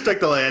pretty much stuck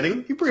the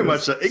landing. You pretty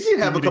much... You can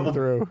have a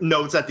couple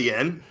notes at the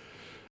end.